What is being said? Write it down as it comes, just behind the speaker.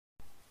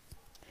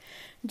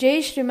Jai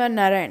Sriman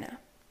Narayana.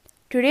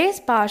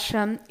 Today's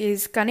Pashram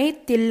is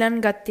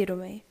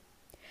Minutes-Thiruppavai.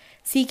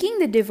 Seeking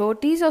the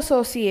devotees'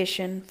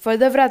 association for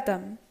the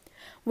Vratam,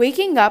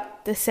 waking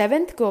up the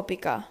seventh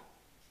Gopika.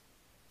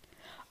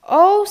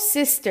 O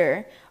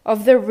sister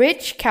of the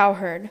rich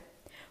cowherd,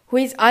 who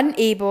is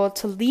unable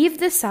to leave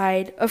the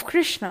side of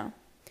Krishna,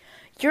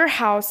 your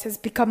house has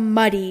become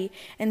muddy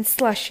and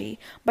slushy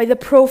by the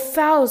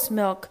profuse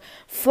milk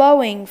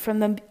flowing from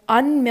the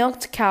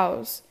unmilked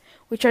cows,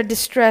 which are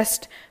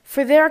distressed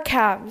for their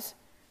calves,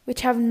 which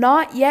have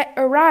not yet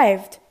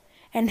arrived,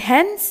 and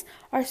hence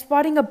are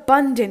spotting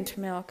abundant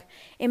milk,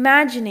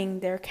 imagining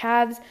their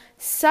calves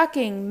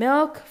sucking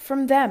milk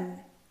from them.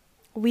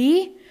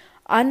 We,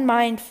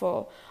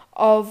 unmindful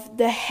of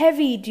the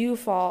heavy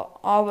dewfall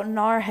on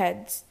our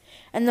heads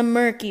and the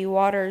murky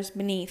waters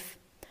beneath,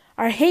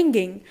 are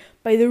hanging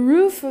by the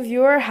roof of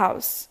your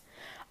house,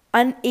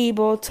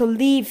 unable to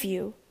leave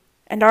you,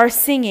 and are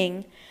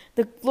singing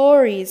the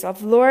glories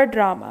of Lord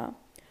Rama,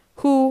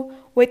 who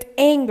with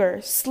anger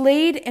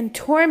slayed and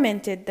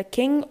tormented the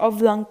king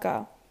of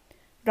Lanka,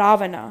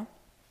 Ravana.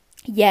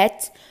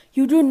 Yet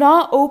you do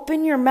not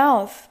open your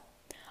mouth.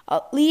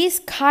 At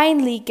least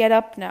kindly get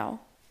up now.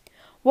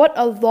 What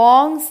a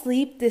long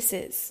sleep this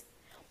is.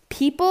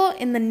 People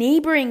in the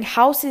neighboring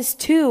houses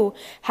too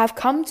have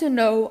come to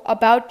know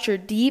about your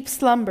deep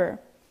slumber.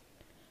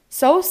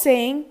 So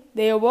saying,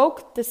 they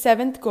awoke the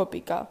seventh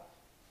Gopika.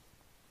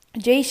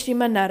 Jai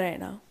Sriman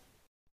Narayana.